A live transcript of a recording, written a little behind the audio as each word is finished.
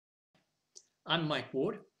I'm Mike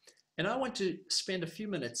Ward, and I want to spend a few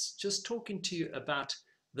minutes just talking to you about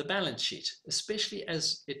the balance sheet, especially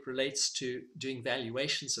as it relates to doing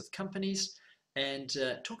valuations of companies and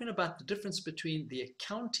talking about the difference between the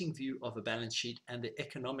accounting view of a balance sheet and the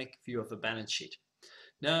economic view of a balance sheet.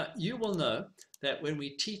 Now, you will know that when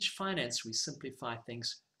we teach finance, we simplify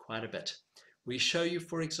things quite a bit. We show you,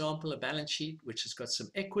 for example, a balance sheet which has got some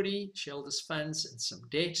equity, shareholders' funds, and some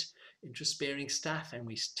debt, interest-bearing stuff, and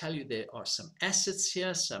we tell you there are some assets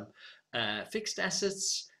here, some fixed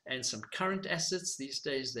assets and some current assets. These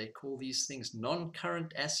days they call these things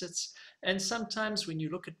non-current assets. And sometimes when you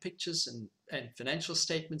look at pictures and financial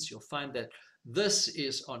statements, you'll find that this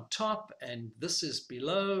is on top and this is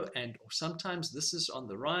below, and or sometimes this is on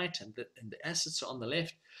the right and the assets are on the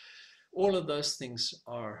left. All of those things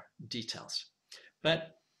are details.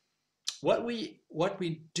 But what we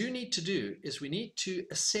do need to do is we need to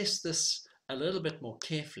assess this a little bit more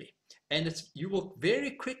carefully. And you will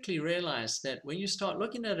very quickly realize that when you start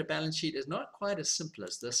looking at a balance sheet, it's not quite as simple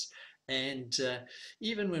as this. And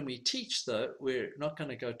even when we teach, though, we're not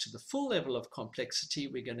going to go to the full level of complexity.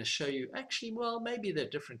 We're going to show you actually, well, maybe there are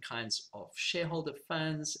different kinds of shareholder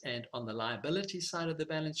funds. And on the liability side of the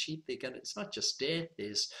balance sheet, it's not just debt.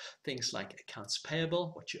 There's things like accounts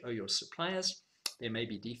payable, what you owe your suppliers. There may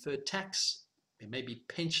be deferred tax. There may be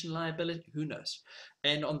pension liability. Who knows?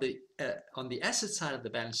 And on the asset side of the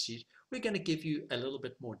balance sheet, we're going to give you a little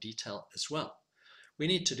bit more detail as well. We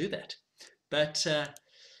need to do that. But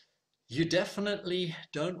you definitely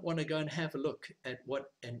don't want to go and have a look at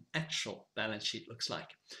what an actual balance sheet looks like.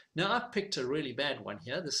 Now, I've picked a really bad one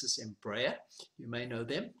here. This is Embraer. You may know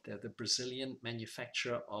them. They're the Brazilian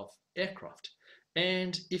manufacturer of aircraft.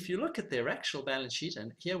 And if you look at their actual balance sheet,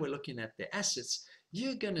 and here we're looking at their assets,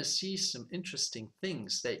 you're going to see some interesting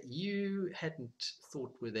things that you hadn't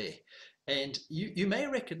thought were there. And you may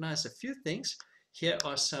recognize a few things. Here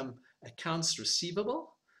are some accounts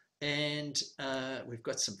receivable. And we've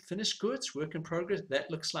got some finished goods, work in progress.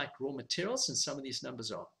 That looks like raw materials, and some of these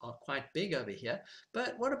numbers are quite big over here.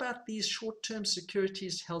 But what about these short-term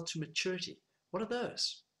securities held to maturity? What are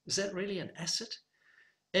those? Is that really an asset?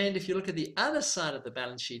 And if you look at the other side of the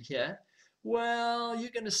balance sheet here, well,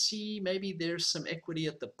 you're going to see maybe there's some equity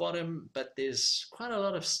at the bottom, but there's quite a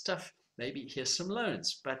lot of stuff. Maybe here's some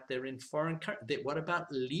loans, but they're in foreign currency. What about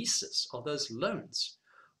leases? Are those loans?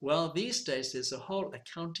 Well, these days there's a whole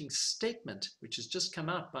accounting statement, which has just come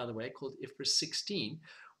out, by the way, called IFRS 16,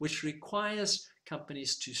 which requires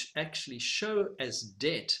companies to actually show as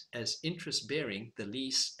debt, as interest-bearing, the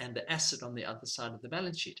lease and the asset on the other side of the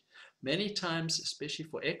balance sheet. Many times, especially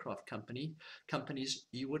for aircraft companies,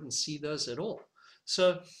 you wouldn't see those at all.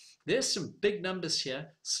 So there's some big numbers here.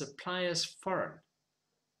 Suppliers foreign.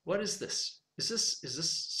 What is this? Is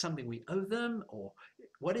this something we owe them, or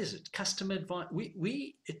what is it? Customer advice?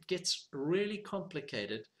 It gets really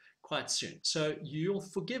complicated quite soon. So you'll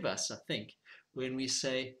forgive us, I think, when we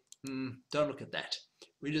say, don't look at that.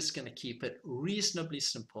 We're just going to keep it reasonably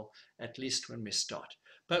simple, at least when we start.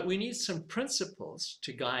 But we need some principles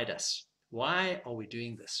to guide us. Why are we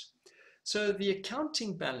doing this? So the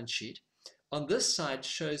accounting balance sheet on this side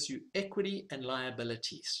shows you equity and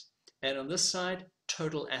liabilities. And on this side,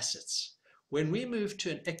 total assets. When we move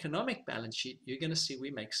to an economic balance sheet, you're going to see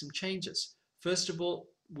we make some changes. First of all,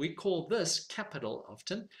 we call this capital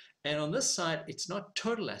often. And on this side, it's not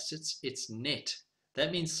total assets, it's net.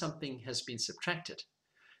 That means something has been subtracted.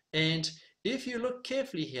 And if you look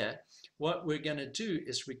carefully here, what we're going to do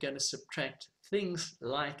is we're going to subtract things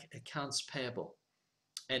like accounts payable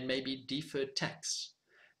and maybe deferred tax.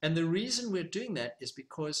 And the reason we're doing that is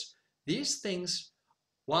because these things,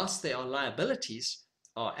 whilst they are liabilities,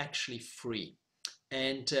 are actually free.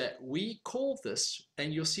 And we call this,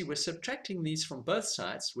 and you'll see we're subtracting these from both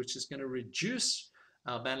sides, which is going to reduce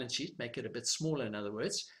our balance sheet, make it a bit smaller, in other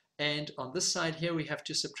words. And on this side here, we have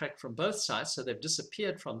to subtract from both sides. So they've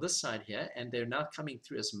disappeared from this side here, and they're now coming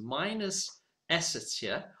through as minus assets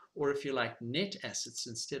here, or if you like, net assets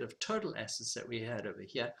instead of total assets that we had over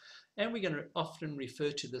here. And we're going to often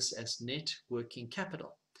refer to this as net working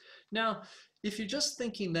capital. Now, if you're just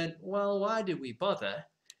thinking that, well, why do we bother?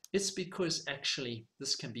 It's because actually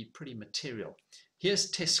this can be pretty material.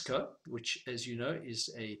 Here's Tesco, which, as you know,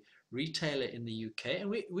 is a retailer in the UK, and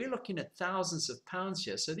we're looking at thousands of pounds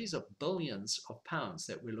here. So these are billions of pounds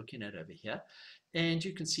that we're looking at over here. And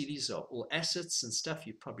you can see these are all assets and stuff.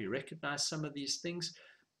 You probably recognize some of these things.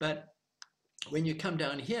 But when you come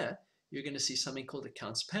down here, you're going to see something called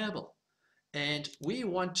accounts payable. And we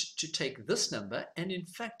want to take this number, and in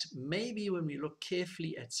fact, maybe when we look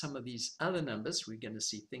carefully at some of these other numbers, we're going to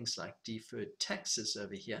see things like deferred taxes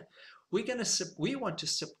over here. we want to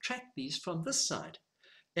subtract these from this side.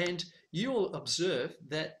 And you'll observe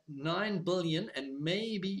that 9 billion and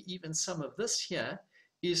maybe even some of this here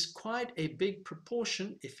is quite a big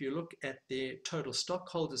proportion. If you look at their total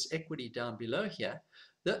stockholders' equity down below here,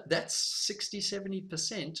 that's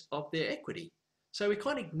 60–70% of their equity. So we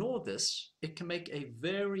can't ignore this. It can make a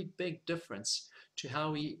very big difference to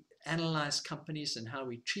how we analyze companies and how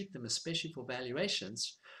we treat them, especially for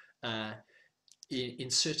valuations in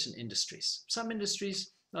certain industries. Some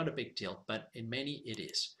industries, not a big deal, but in many it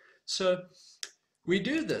is. So we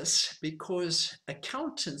do this because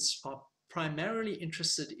accountants are primarily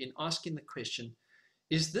interested in asking the question,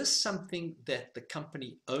 is this something that the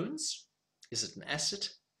company owns? Is it an asset?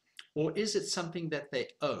 Or is it something that they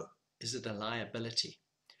owe? Is it a liability?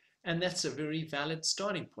 And that's a very valid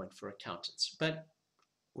starting point for accountants. But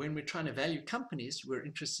when we're trying to value companies, we're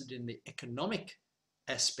interested in the economic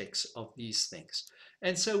aspects of these things.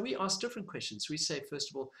 And so we ask different questions. We say,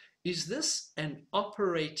 first of all, is this an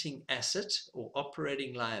operating asset or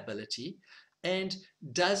operating liability? And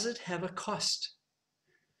does it have a cost?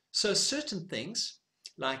 So certain things,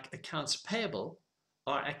 like accounts payable,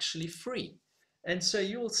 are actually free. And so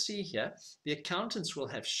you'll see here, the accountants will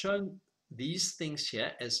have shown these things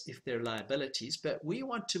here as if they're liabilities, but we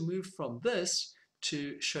want to move from this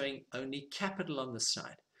to showing only capital on this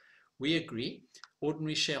side. We agree,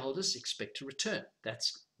 ordinary shareholders expect a return. That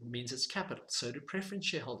means it's capital. So do preference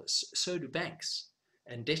shareholders, so do banks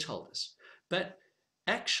and debt holders. But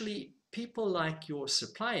actually, people like your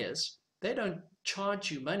suppliers, they don't charge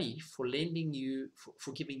you money for lending you,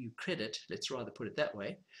 for giving you credit, let's rather put it that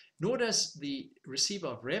way, nor does the receiver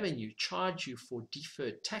of revenue charge you for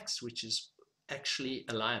deferred tax, which is actually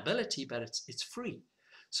a liability, but it's free.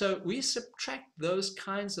 So we subtract those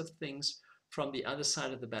kinds of things from the other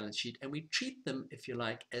side of the balance sheet, and we treat them, if you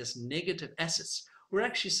like, as negative assets. We're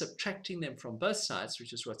actually subtracting them from both sides,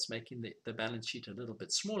 which is what's making the balance sheet a little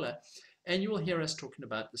bit smaller. And you will hear us talking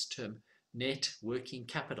about this term net working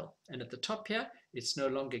capital. And at the top here, it's no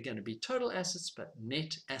longer going to be total assets, but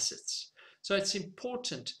net assets. So it's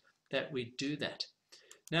important that we do that.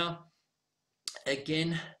 Now,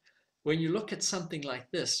 again, when you look at something like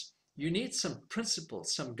this, you need some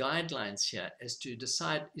principles, some guidelines here as to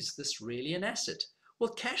decide, is this really an asset?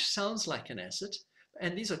 Well, cash sounds like an asset,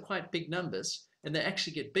 and these are quite big numbers, and they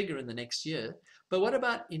actually get bigger in the next year. But what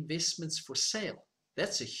about investments for sale?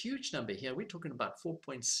 That's a huge number here. We're talking about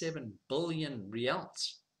 4.7 billion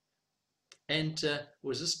reals. And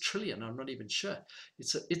was this trillion? I'm not even sure.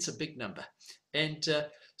 It's a big number. And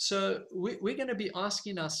so we're going to be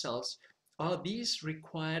asking ourselves, are these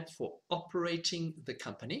required for operating the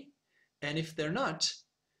company? And if they're not,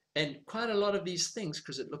 and quite a lot of these things,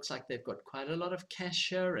 because it looks like they've got quite a lot of cash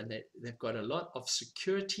here, and they've got a lot of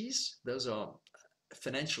securities. Those are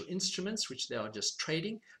financial instruments which they are just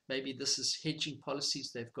trading. Maybe this is hedging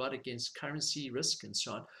policies they've got against currency risk and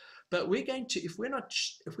so on. But we're going to, if we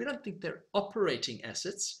don't think they're operating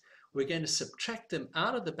assets, we're going to subtract them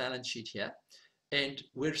out of the balance sheet here, and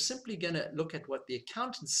we're simply going to look at what the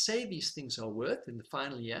accountants say these things are worth in the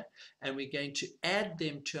final year, and we're going to add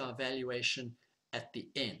them to our valuation at the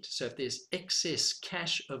end. So if there's excess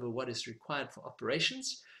cash over what is required for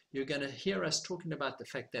operations, you're going to hear us talking about the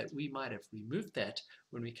fact that we might have removed that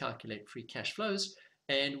when we calculate free cash flows,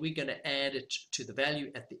 and we're going to add it to the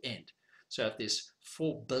value at the end. So if there's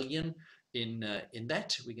 4 billion in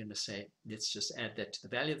that, we're going to say, let's just add that to the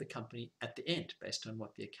value of the company at the end, based on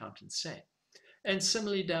what the accountants say. And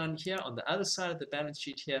similarly down here on the other side of the balance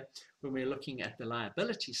sheet here, when we're looking at the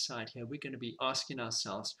liability side here, we're going to be asking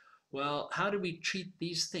ourselves, well, how do we treat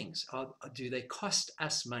these things? Do they cost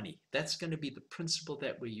us money? That's going to be the principle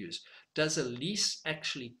that we use. Does a lease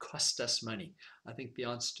actually cost us money? I think the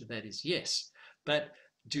answer to that is yes. But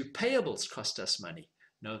do payables cost us money?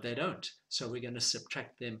 No, they don't. So we're going to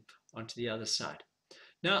subtract them onto the other side.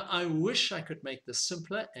 Now, I wish I could make this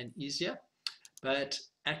simpler and easier, but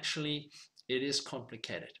actually it is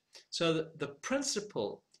complicated. So the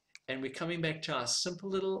principle, and we're coming back to our simple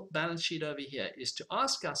little balance sheet over here, is to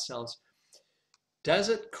ask ourselves, does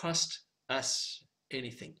it cost us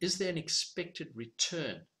anything? Is there an expected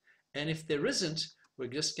return? And if there isn't, we're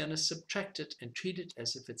just going to subtract it and treat it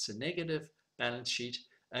as if it's a negative balance sheet,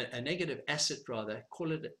 a negative asset rather,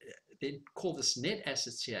 then call this net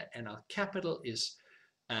assets here, and our capital is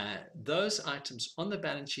those items on the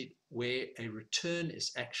balance sheet where a return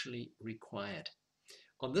is actually required.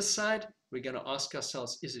 On this side, we're going to ask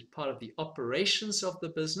ourselves, is it part of the operations of the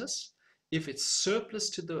business? If it's surplus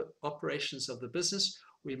to the operations of the business,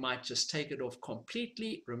 we might just take it off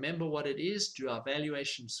completely, remember what it is, do our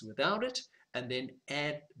valuations without it, and then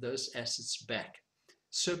add those assets back.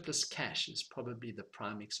 Surplus cash is probably the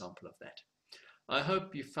prime example of that. I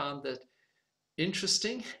hope you found that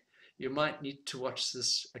interesting. You might need to watch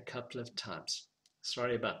this a couple of times.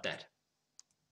 Sorry about that.